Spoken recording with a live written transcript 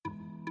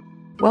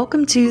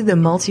Welcome to the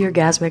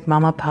Multi-Orgasmic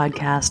Mama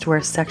podcast,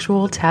 where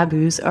sexual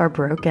taboos are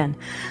broken.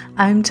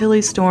 I'm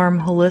Tilly Storm,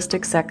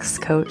 holistic sex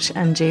coach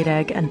and jade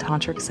egg and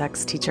tantric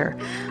sex teacher.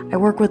 I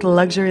work with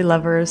luxury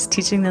lovers,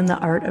 teaching them the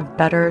art of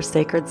better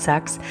sacred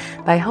sex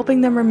by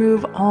helping them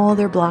remove all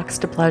their blocks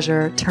to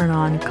pleasure, turn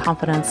on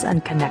confidence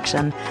and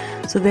connection,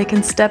 so they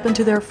can step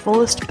into their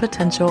fullest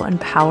potential and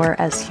power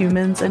as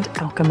humans and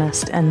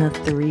alchemists in the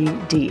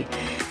 3D.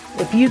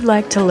 If you'd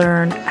like to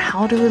learn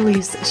how to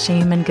release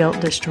shame and guilt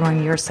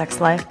destroying your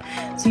sex life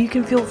so you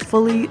can feel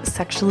fully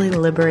sexually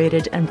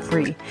liberated and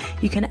free,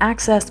 you can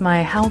access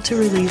my How to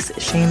Release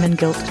Shame and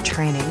Guilt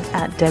training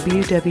at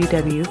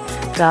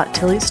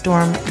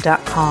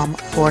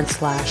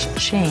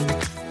www.tillystorm.com/shame.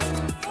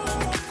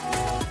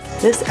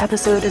 This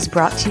episode is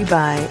brought to you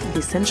by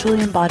the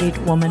Sensually Embodied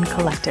Woman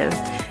Collective.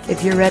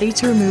 If you're ready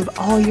to remove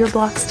all your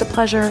blocks to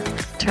pleasure,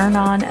 turn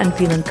on and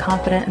feeling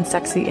confident and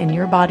sexy in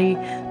your body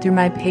through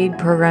my paid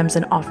programs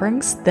and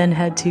offerings, then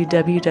head to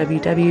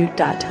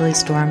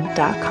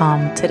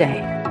www.tillystorm.com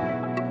today.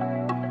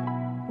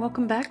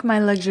 Welcome back, my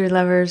luxury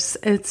lovers.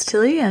 It's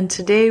Tilly, and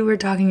today we're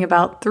talking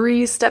about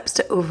 3 steps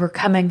to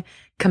overcoming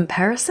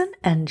comparison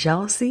and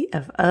jealousy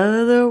of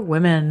other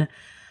women.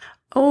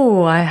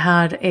 Oh, I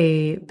had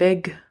a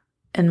big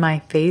in my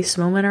face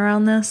moment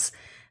around this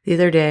the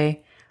other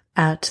day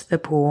at the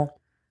pool.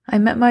 I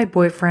met my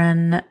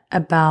boyfriend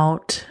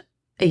about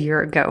a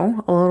year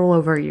ago, a little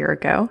over a year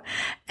ago,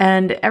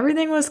 and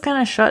everything was kind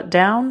of shut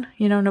down.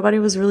 You know, nobody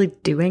was really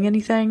doing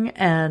anything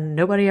and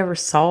nobody ever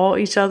saw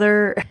each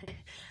other.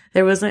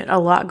 There wasn't a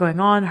lot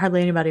going on.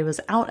 Hardly anybody was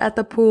out at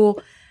the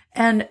pool.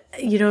 And,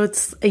 you know,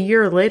 it's a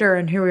year later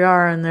and here we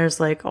are, and there's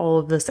like all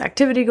of this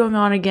activity going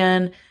on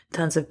again,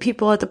 tons of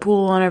people at the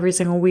pool on every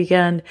single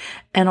weekend.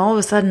 And all of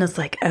a sudden it's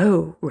like,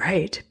 oh,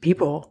 right,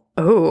 people.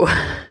 Oh,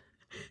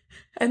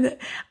 and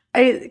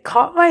I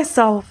caught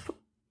myself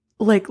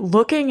like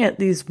looking at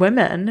these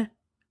women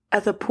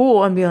at the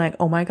pool and being like,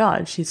 oh my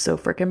God, she's so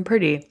freaking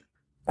pretty.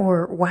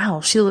 Or wow,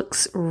 she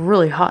looks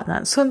really hot in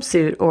that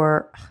swimsuit.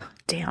 Or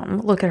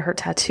damn, look at her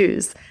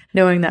tattoos,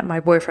 knowing that my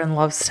boyfriend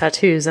loves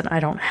tattoos and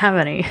I don't have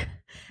any.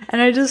 And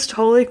I just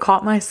totally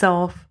caught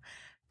myself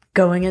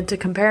going into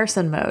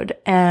comparison mode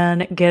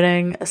and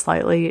getting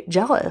slightly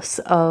jealous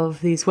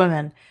of these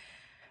women.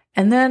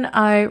 And then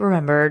I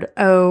remembered,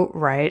 oh,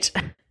 right.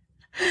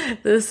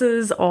 This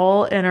is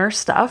all inner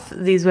stuff.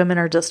 These women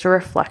are just a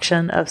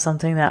reflection of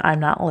something that I'm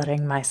not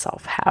letting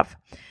myself have.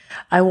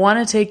 I want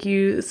to take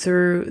you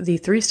through the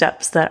 3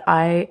 steps that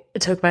I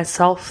took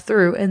myself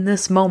through in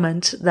this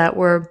moment that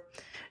were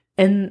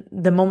in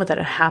the moment that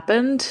it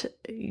happened.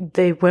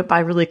 They went by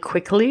really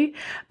quickly,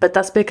 but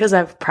that's because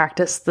I've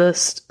practiced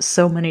this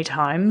so many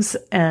times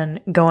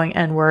and going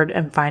inward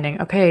and finding,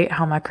 okay,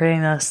 how am I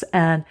creating this?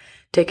 And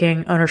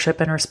taking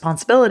ownership and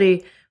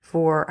responsibility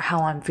for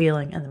how I'm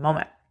feeling in the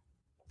moment.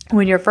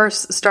 When you're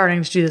first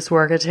starting to do this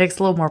work, it takes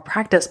a little more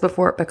practice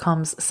before it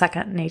becomes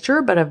second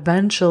nature, but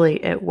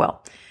eventually it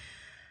will.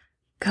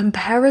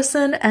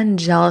 Comparison and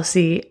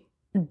jealousy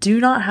do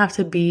not have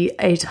to be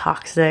a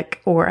toxic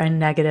or a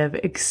negative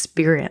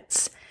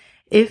experience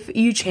if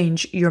you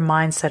change your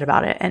mindset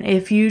about it. And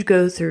if you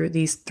go through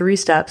these 3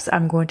 steps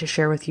I'm going to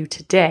share with you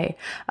today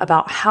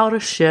about how to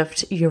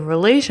shift your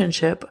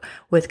relationship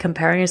with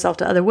comparing yourself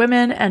to other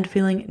women and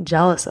feeling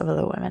jealous of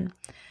other women.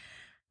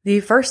 The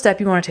first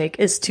step you want to take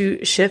is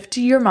to shift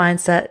your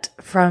mindset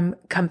from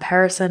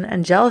comparison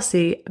and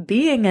jealousy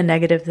being a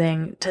negative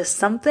thing to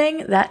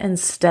something that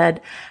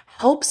instead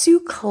helps you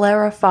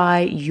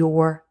clarify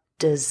your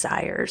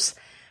desires.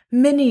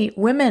 Many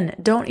women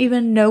don't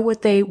even know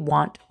what they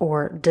want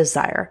or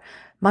desire,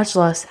 much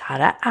less how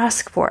to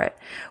ask for it.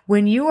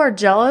 When you are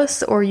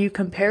jealous or you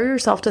compare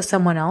yourself to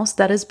someone else,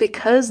 that is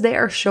because they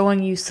are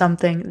showing you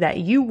something that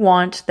you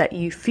want, that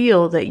you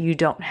feel that you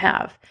don't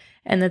have.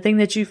 And the thing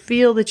that you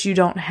feel that you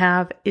don't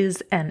have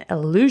is an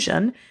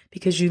illusion,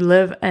 because you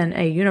live in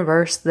a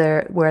universe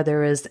where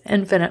there is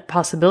infinite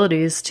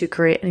possibilities to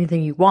create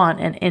anything you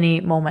want in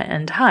any moment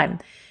in time.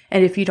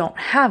 And if you don't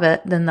have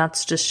it, then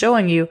that's just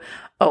showing you,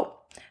 oh,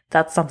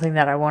 that's something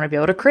that I want to be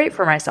able to create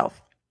for myself.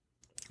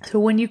 So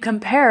when you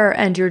compare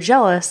and you're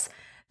jealous,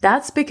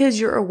 that's because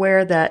you're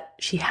aware that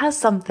she has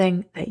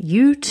something that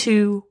you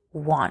too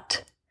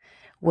want.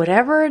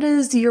 Whatever it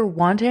is you're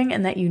wanting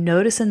and that you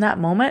notice in that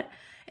moment,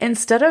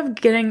 instead of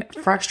getting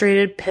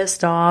frustrated,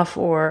 pissed off,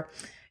 or,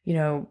 you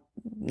know,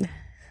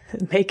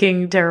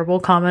 making terrible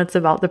comments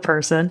about the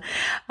person,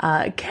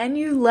 can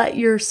you let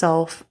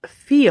yourself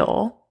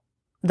feel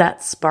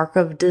that spark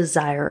of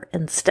desire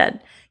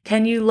instead?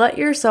 Can you let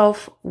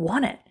yourself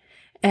want it?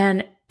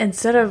 And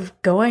instead of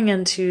going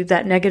into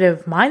that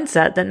negative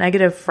mindset, that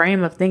negative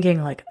frame of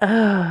thinking like,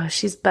 oh,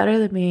 she's better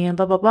than me and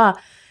blah, blah, blah.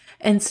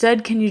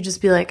 Instead, can you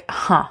just be like,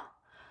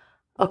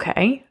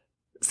 okay.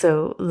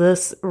 So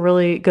this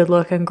really good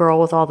looking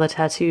girl with all the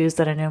tattoos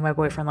that I know my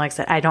boyfriend likes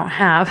that I don't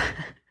have,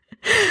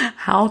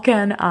 how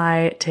can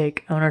I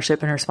take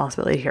ownership and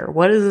responsibility here?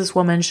 What is this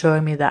woman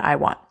showing me that I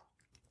want?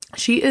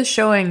 She is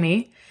showing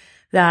me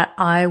that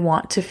I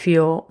want to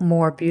feel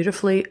more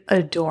beautifully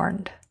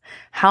adorned.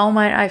 How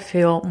might I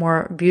feel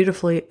more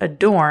beautifully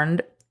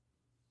adorned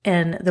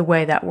in the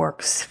way that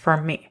works for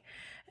me?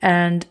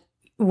 And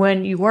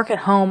when you work at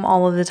home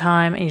all of the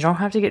time and you don't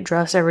have to get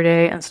dressed every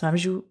day, and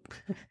sometimes you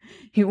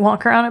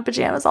walk around in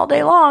pajamas all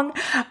day long,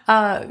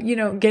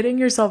 getting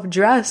yourself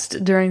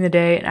dressed during the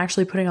day and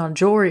actually putting on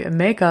jewelry and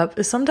makeup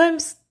is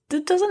sometimes,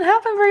 it doesn't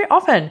happen very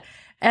often.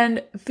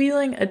 And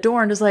feeling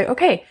adorned is like,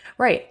 okay,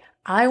 right,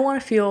 I want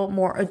to feel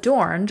more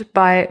adorned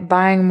by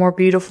buying more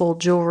beautiful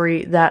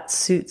jewelry that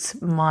suits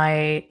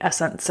my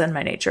essence and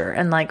my nature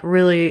and like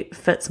really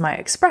fits my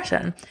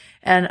expression.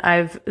 And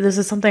this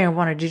is something I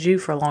wanted to do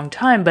for a long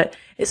time, but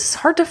it's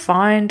hard to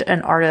find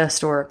an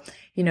artist or,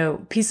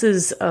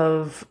 pieces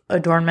of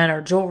adornment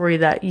or jewelry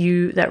that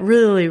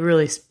really,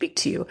 really speak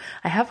to you.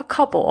 I have a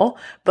couple,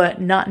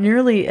 but not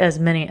nearly as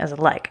many as I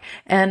like.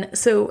 And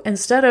so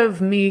instead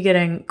of me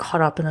getting caught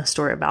up in the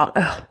story about,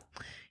 oh,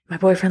 my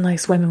boyfriend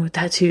likes women with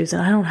tattoos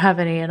and I don't have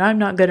any and I'm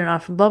not good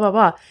enough and blah, blah,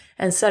 blah.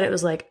 Instead, it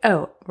was like,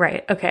 oh,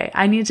 right. Okay.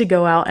 I need to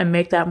go out and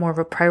make that more of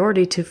a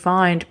priority to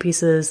find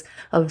pieces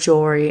of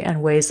jewelry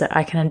and ways that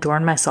I can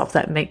adorn myself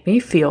that make me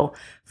feel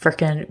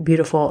freaking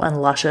beautiful and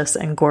luscious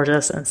and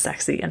gorgeous and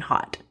sexy and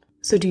hot.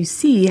 So do you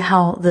see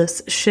how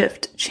this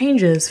shift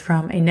changes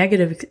from a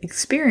negative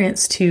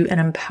experience to an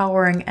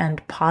empowering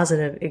and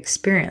positive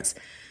experience?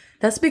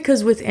 That's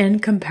because within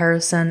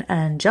comparison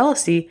and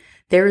jealousy,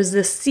 there is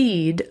this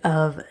seed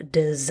of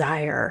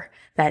desire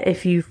that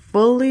if you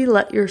fully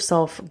let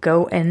yourself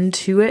go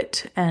into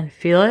it and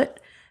feel it,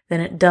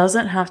 then it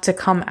doesn't have to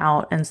come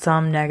out in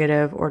some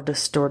negative or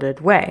distorted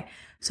way.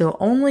 So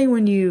only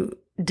when you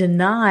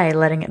deny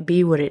letting it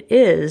be what it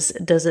is,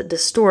 does it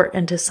distort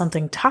into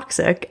something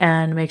toxic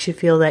and makes you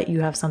feel that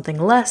you have something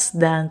less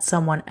than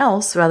someone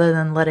else rather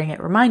than letting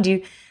it remind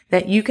you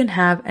that you can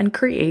have and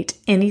create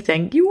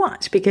anything you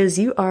want because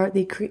you are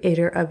the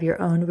creator of your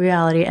own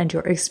reality and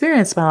your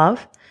experience, my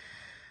love.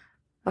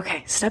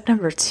 Okay, step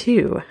number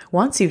 2.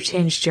 Once you've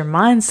changed your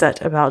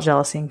mindset about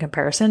jealousy and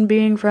comparison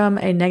being from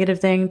a negative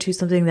thing to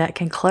something that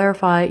can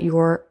clarify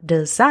your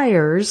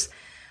desires,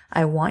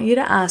 I want you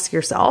to ask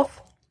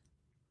yourself,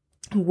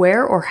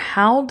 where or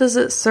how does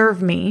it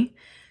serve me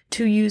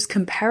to use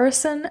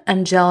comparison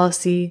and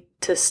jealousy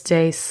to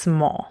stay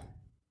small?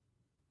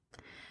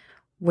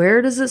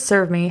 Where does it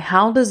serve me?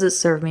 How does it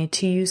serve me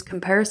to use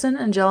comparison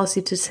and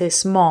jealousy to stay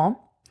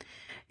small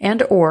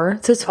and or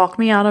to talk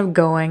me out of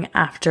going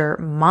after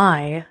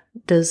my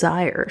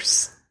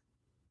desires?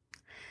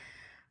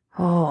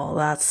 Oh,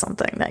 that's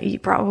something that you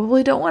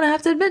probably don't want to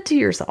have to admit to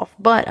yourself.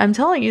 But I'm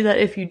telling you that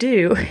if you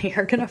do,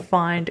 you're going to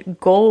find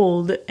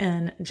gold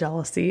in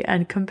jealousy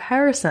and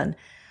comparison.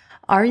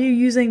 Are you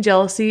using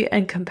jealousy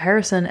and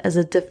comparison as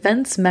a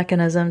defense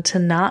mechanism to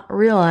not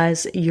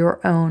realize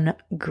your own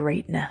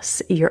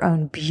greatness, your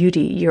own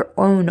beauty, your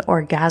own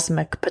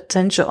orgasmic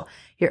potential,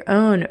 your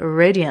own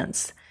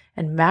radiance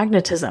and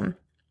magnetism?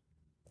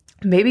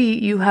 Maybe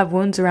you have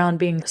wounds around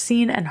being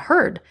seen and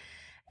heard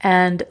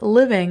and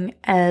living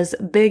as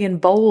big and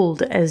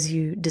bold as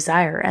you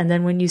desire. And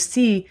then when you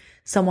see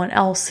someone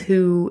else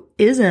who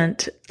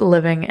isn't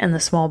living in the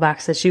small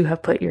box that you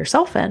have put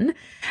yourself in,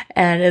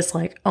 and it's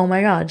like, oh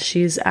my God,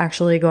 she's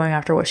actually going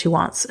after what she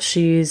wants.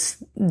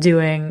 She's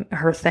doing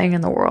her thing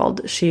in the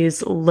world.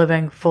 She's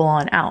living full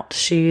on out.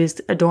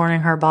 She's adorning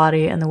her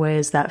body in the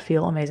ways that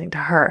feel amazing to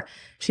her.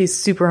 She's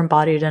super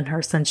embodied in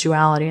her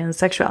sensuality and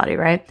sexuality,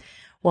 right?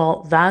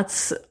 Well,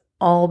 that's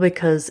all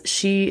because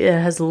she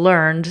has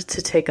learned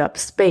to take up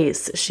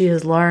space. She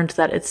has learned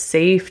that it's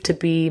safe to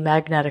be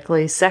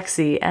magnetically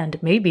sexy, and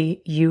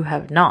maybe you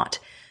have not.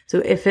 So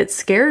if it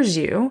scares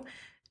you,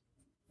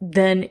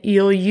 then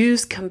you'll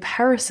use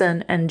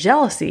comparison and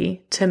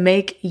jealousy to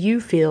make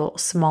you feel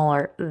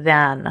smaller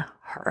than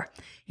her.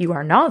 You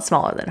are not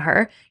smaller than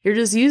her. You're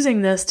just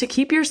using this to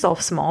keep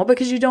yourself small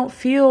because you don't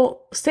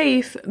feel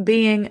safe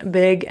being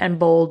big and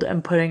bold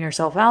and putting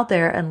yourself out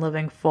there and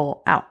living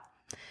full out.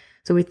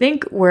 So we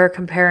think we're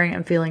comparing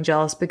and feeling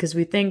jealous because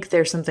we think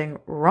there's something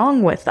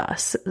wrong with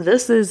us.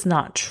 This is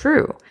not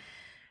true.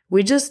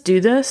 We just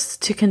do this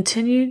to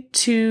continue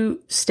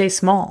to stay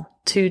small,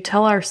 to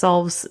tell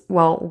ourselves,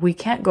 well, we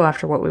can't go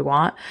after what we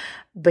want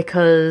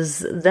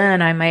because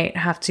then I might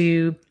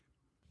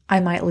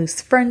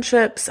lose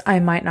friendships. I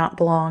might not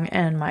belong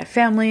in my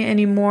family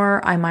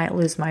anymore. I might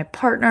lose my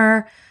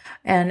partner.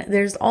 And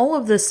there's all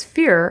of this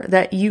fear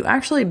that you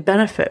actually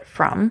benefit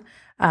from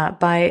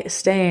by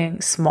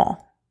staying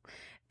small.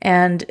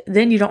 And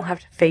then you don't have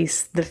to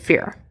face the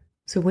fear.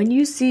 So when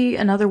you see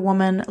another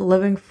woman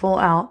living full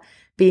out,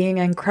 being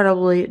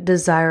incredibly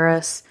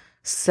desirous,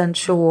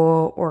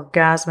 sensual,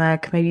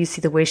 orgasmic, maybe you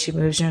see the way she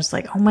moves and you're just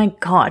like, oh my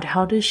God,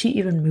 how does she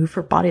even move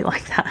her body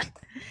like that?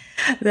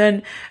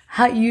 Then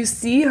how you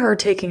see her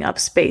taking up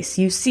space,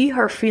 you see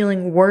her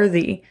feeling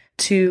worthy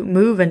to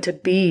move and to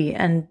be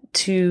and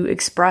to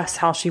express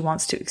how she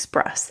wants to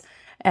express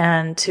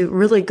and to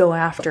really go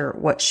after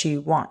what she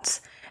wants.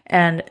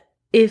 And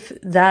if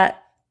that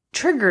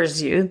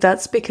triggers you,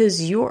 that's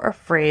because you're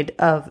afraid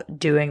of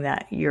doing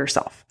that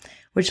yourself.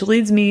 which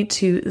leads me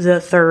to the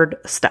third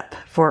step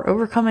for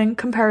overcoming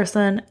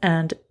comparison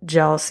and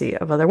jealousy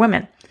of other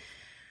women.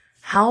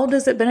 How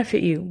does it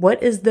benefit you?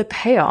 What is the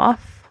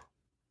payoff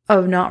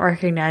of not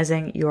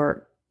recognizing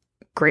your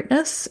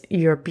greatness,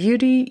 your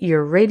beauty,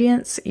 your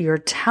radiance, your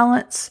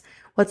talents?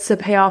 What's the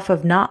payoff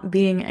of not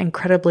being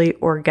incredibly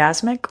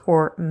orgasmic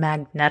or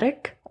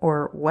magnetic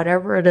or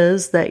whatever it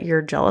is that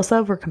you're jealous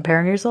of or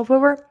comparing yourself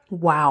over?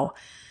 Wow.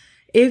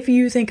 If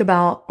you think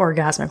about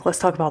orgasmic, let's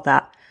talk about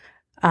that.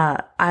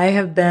 I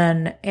have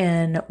been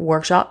in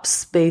workshop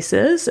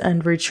spaces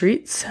and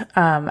retreats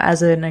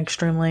as an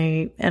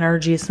extremely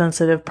energy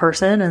sensitive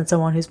person and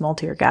someone who's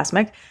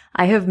multi-orgasmic.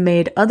 I have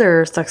made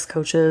other sex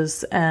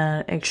coaches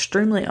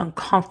extremely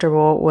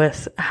uncomfortable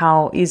with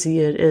how easy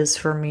it is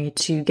for me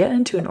to get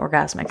into an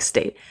orgasmic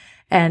state.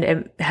 And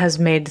it has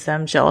made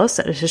them jealous.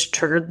 It has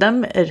triggered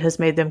them. It has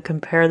made them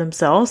compare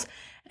themselves.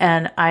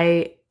 And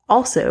I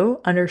also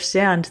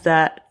understand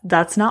that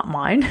that's not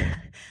mine.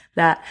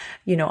 That,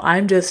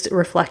 I'm just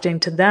reflecting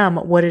to them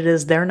what it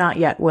is they're not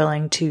yet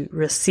willing to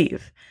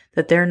receive,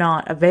 that they're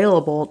not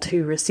available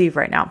to receive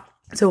right now.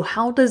 So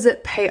how does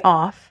it pay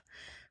off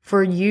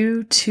for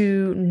you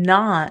to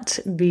not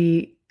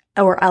be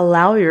or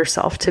allow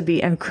yourself to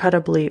be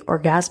incredibly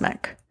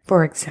orgasmic?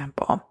 For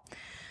example,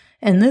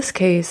 in this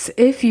case,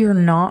 if you're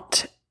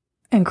not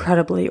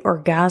incredibly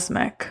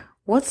orgasmic,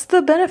 what's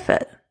the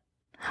benefit?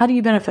 How do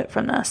you benefit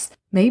from this?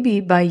 Maybe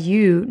by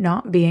you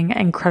not being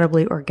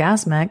incredibly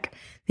orgasmic,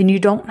 then you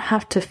don't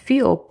have to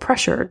feel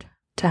pressured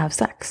to have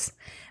sex.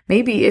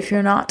 Maybe if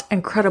you're not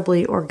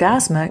incredibly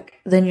orgasmic,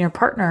 then your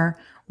partner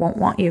won't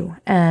want you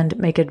and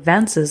make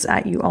advances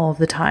at you all of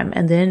the time.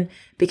 And then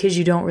because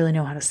you don't really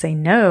know how to say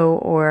no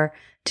or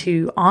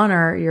to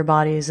honor your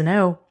body's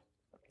no,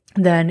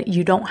 then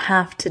you don't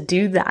have to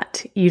do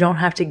that. You don't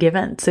have to give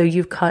in. So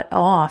you've cut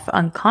off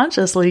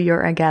unconsciously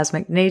your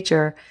orgasmic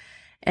nature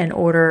in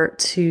order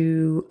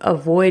to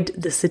avoid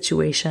the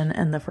situation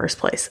in the first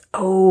place.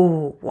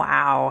 Oh,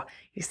 wow.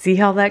 You see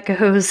how that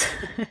goes?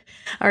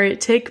 All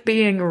right, take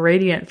being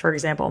radiant, for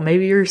example.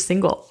 Maybe you're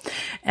single.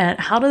 And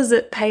how does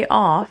it pay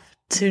off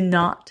to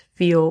not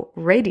feel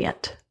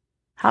radiant?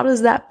 How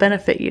does that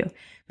benefit you?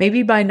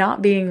 Maybe by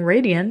not being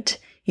radiant,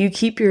 you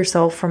keep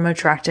yourself from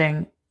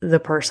attracting the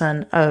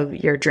person of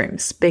your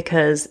dreams.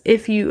 Because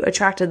if you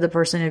attracted the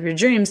person of your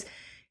dreams,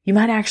 you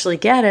might actually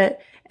get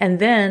it, and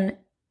then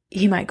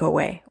he might go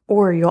away.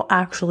 Or you'll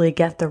actually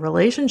get the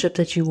relationship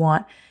that you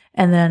want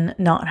and then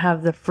not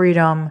have the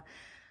freedom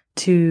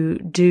to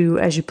do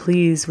as you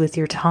please with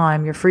your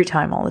time, your free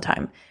time all the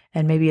time.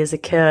 And maybe as a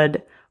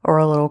kid or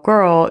a little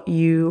girl,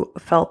 you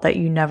felt that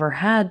you never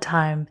had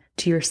time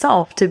to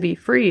yourself to be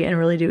free and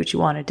really do what you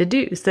wanted to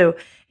do. So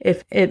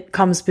if it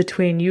comes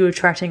between you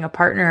attracting a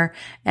partner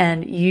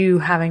and you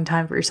having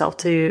time for yourself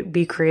to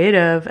be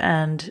creative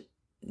and,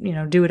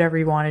 do whatever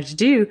you wanted to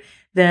do,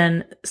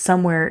 then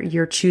somewhere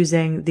you're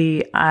choosing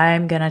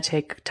I'm going to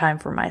take time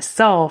for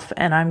myself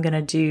and I'm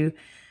going to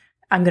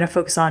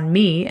focus on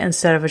me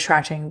instead of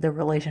attracting the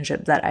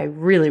relationship that I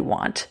really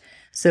want.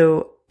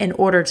 So in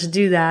order to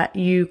do that,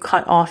 you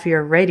cut off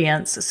your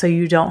radiance so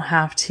you don't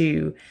have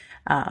to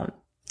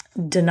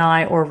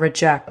deny or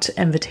reject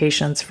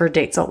invitations for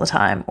dates all the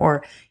time,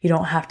 or you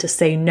don't have to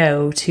say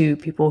no to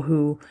people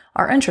who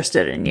are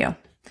interested in you.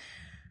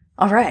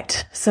 All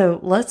right, so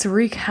let's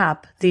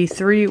recap the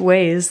 3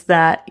 ways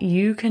that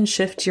you can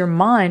shift your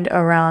mind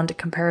around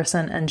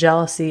comparison and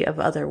jealousy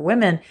of other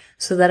women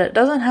so that it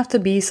doesn't have to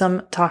be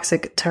some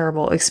toxic,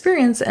 terrible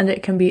experience, and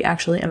it can be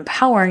actually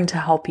empowering to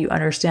help you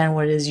understand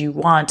what it is you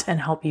want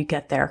and help you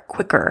get there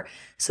quicker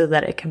so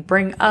that it can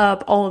bring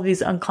up all of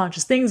these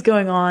unconscious things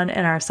going on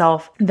in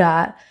ourselves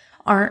that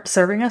aren't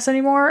serving us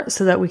anymore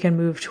so that we can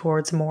move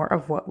towards more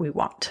of what we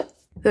want.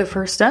 The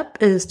first step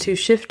is to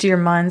shift your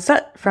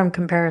mindset from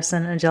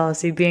comparison and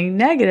jealousy being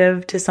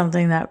negative to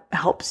something that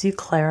helps you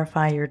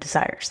clarify your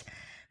desires.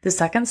 The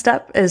second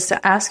step is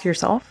to ask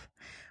yourself,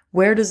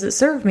 where does it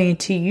serve me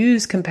to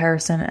use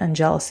comparison and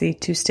jealousy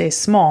to stay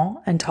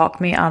small and talk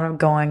me out of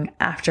going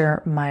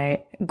after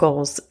my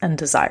goals and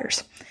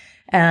desires?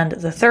 And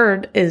the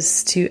third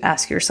is to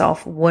ask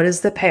yourself, what is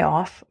the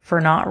payoff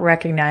for not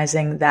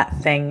recognizing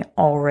that thing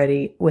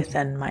already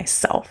within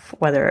myself,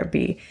 whether it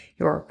be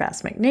your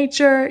orgasmic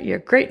nature, your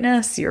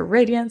greatness, your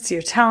radiance,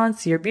 your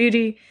talents, your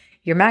beauty,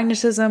 your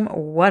magnetism,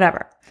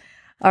 whatever.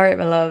 All right,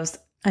 my loves.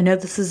 I know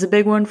this is a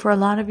big one for a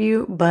lot of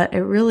you, but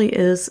it really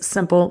is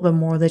simple the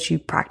more that you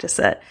practice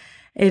it.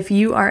 If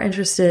you are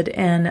interested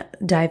in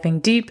diving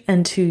deep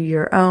into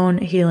your own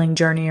healing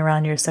journey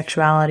around your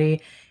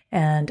sexuality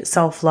and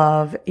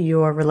self-love,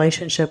 your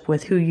relationship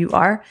with who you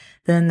are,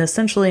 then the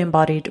Sensually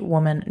Embodied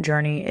Woman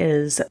Journey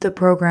is the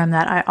program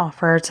that I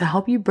offer to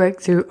help you break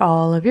through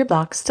all of your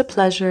blocks to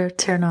pleasure,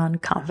 turn on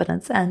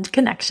confidence, and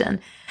connection.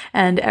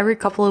 And every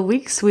couple of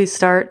weeks, we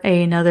start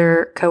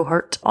another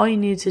cohort. All you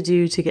need to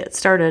do to get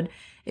started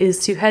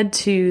is to head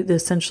to the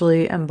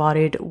Sensually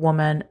Embodied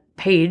Woman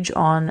page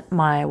on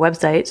my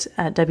website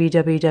at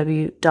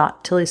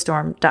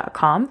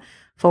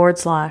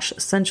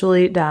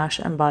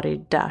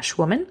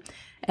www.tillystorm.com/sensually-embodied-woman.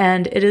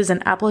 And it is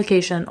an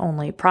application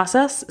only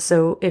process.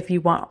 So if you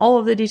want all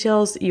of the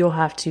details, you'll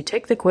have to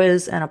take the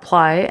quiz and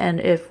apply. And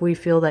if we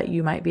feel that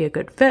you might be a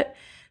good fit,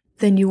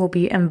 then you will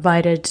be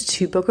invited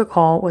to book a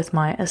call with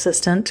my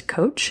assistant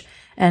coach,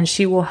 and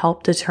she will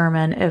help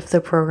determine if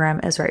the program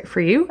is right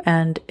for you.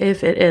 And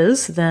if it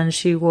is, then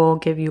she will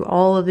give you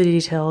all of the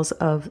details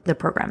of the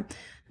program.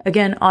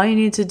 Again, all you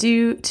need to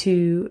do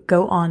to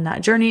go on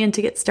that journey and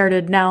to get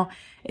started now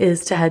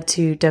is to head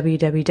to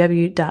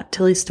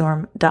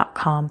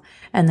www.tillystorm.com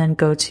and then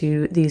go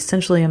to the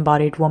Essentially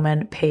Embodied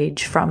Woman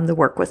page from the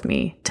Work With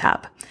Me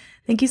tab.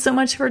 Thank you so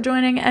much for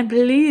joining, and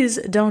please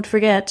don't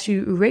forget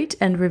to rate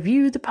and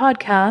review the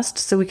podcast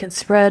so we can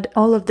spread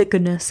all of the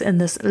goodness in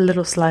this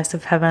little slice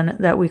of heaven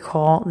that we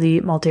call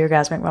the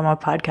Multi-Orgasmic Mama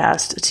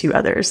podcast to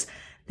others.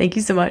 Thank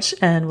you so much,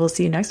 and we'll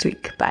see you next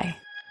week. Bye.